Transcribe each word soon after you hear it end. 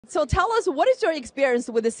So tell us, what is your experience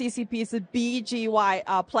with the CCP's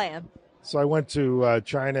BGY plan? So I went to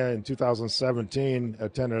China in 2017,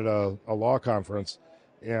 attended a law conference,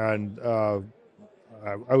 and the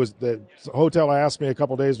hotel asked me a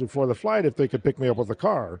couple days before the flight if they could pick me up with a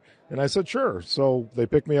car. And I said, sure. So they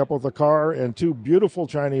picked me up with a car, and two beautiful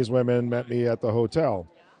Chinese women met me at the hotel.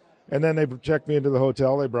 And then they checked me into the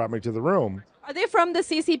hotel. They brought me to the room. Are they from the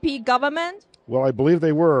CCP government? Well, I believe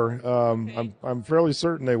they were. I'm fairly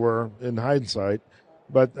certain they were in hindsight.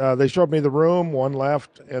 But they showed me the room, one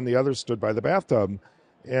left, and the other stood by the bathtub.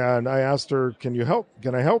 And I asked her, can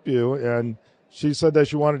I help you? And she said that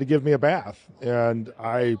she wanted to give me a bath. And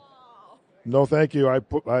no thank you,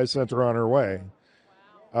 I sent her on her way.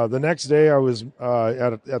 The next day I was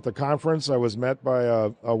at the conference. I was met by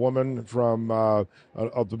a woman from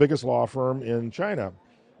the biggest law firm in China.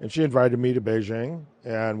 And she invited me to Beijing.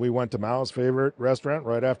 And we went to Mao's favorite restaurant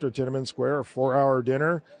right after Tiananmen Square, a 4-hour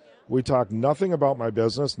dinner. We talked nothing about my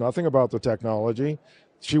business, nothing about the technology.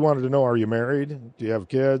 She wanted to know, are you married? Do you have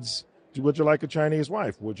kids? Would you like a Chinese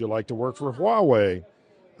wife? Would you like to work for Huawei?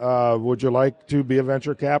 Would you like to be a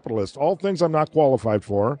venture capitalist? All things I'm not qualified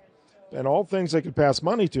for, and all things they could pass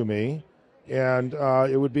money to me, and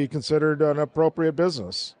it would be considered an appropriate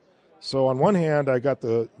business. So on one hand, I got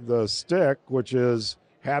the stick, which is,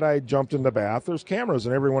 had I jumped in the bath, there's cameras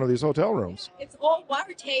in every one of these hotel rooms. It's all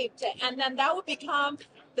wiretapped, and then that would become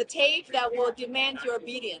the tape that will demand your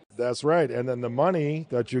obedience. That's right. And then the money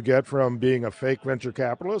that you get from being a fake venture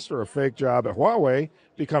capitalist or a fake job at Huawei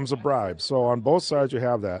becomes a bribe. So on both sides, you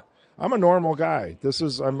have that. I'm a normal guy.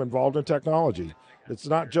 I'm involved in technology. It's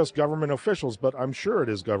not just government officials, but I'm sure it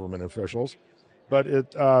is government officials. But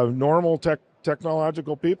normal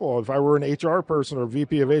technological people. If I were an HR person or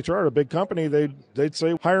VP of HR at a big company, they'd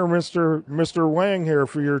say, hire Mr. Wang here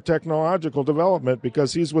for your technological development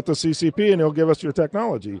because he's with the CCP and he'll give us your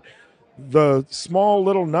technology. The small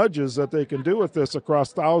little nudges that they can do with this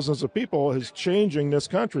across thousands of people is changing this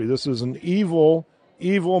country. This is an evil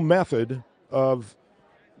method of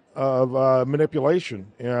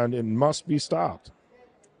manipulation, and it must be stopped.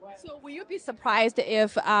 So will you be surprised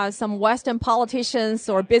if some Western politicians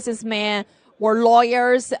or businessmen or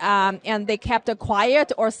lawyers and they kept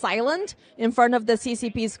quiet or silent in front of the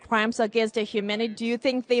CCP's crimes against humanity? Do you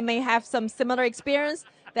think they may have some similar experience,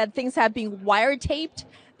 that things have been wiretapped,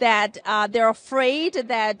 that they're afraid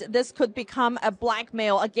that this could become a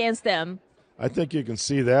blackmail against them? I think you can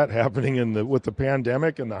see that happening with the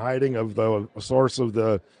pandemic and the hiding of the source of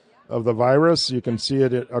the virus. You can see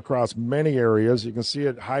it across many areas. You can see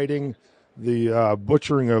it hiding the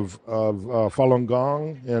butchering of Falun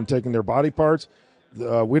Gong and taking their body parts.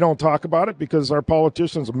 We don't talk about it because our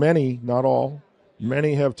politicians, many, not all,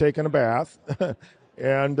 many have taken a bath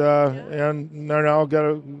and they're now got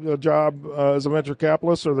a job as a venture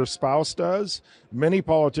capitalist, or their spouse does. Many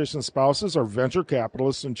politicians' spouses are venture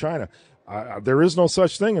capitalists in China. There is no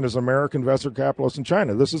such thing as American venture capitalists in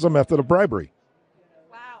China. This is a method of bribery.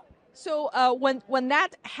 So when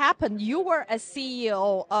that happened, you were a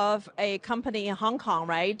CEO of a company in Hong Kong,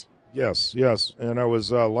 right? Yes. And I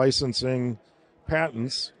was licensing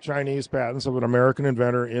patents, Chinese patents of an American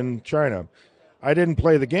inventor in China. I didn't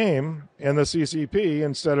play the game, and the CCP,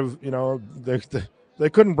 instead of, they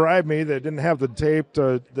couldn't bribe me. They didn't have the tape.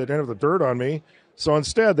 They didn't have the dirt on me. So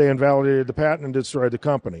instead, they invalidated the patent and destroyed the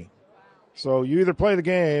company. So you either play the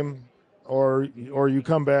game or you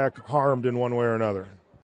come back harmed in one way or another.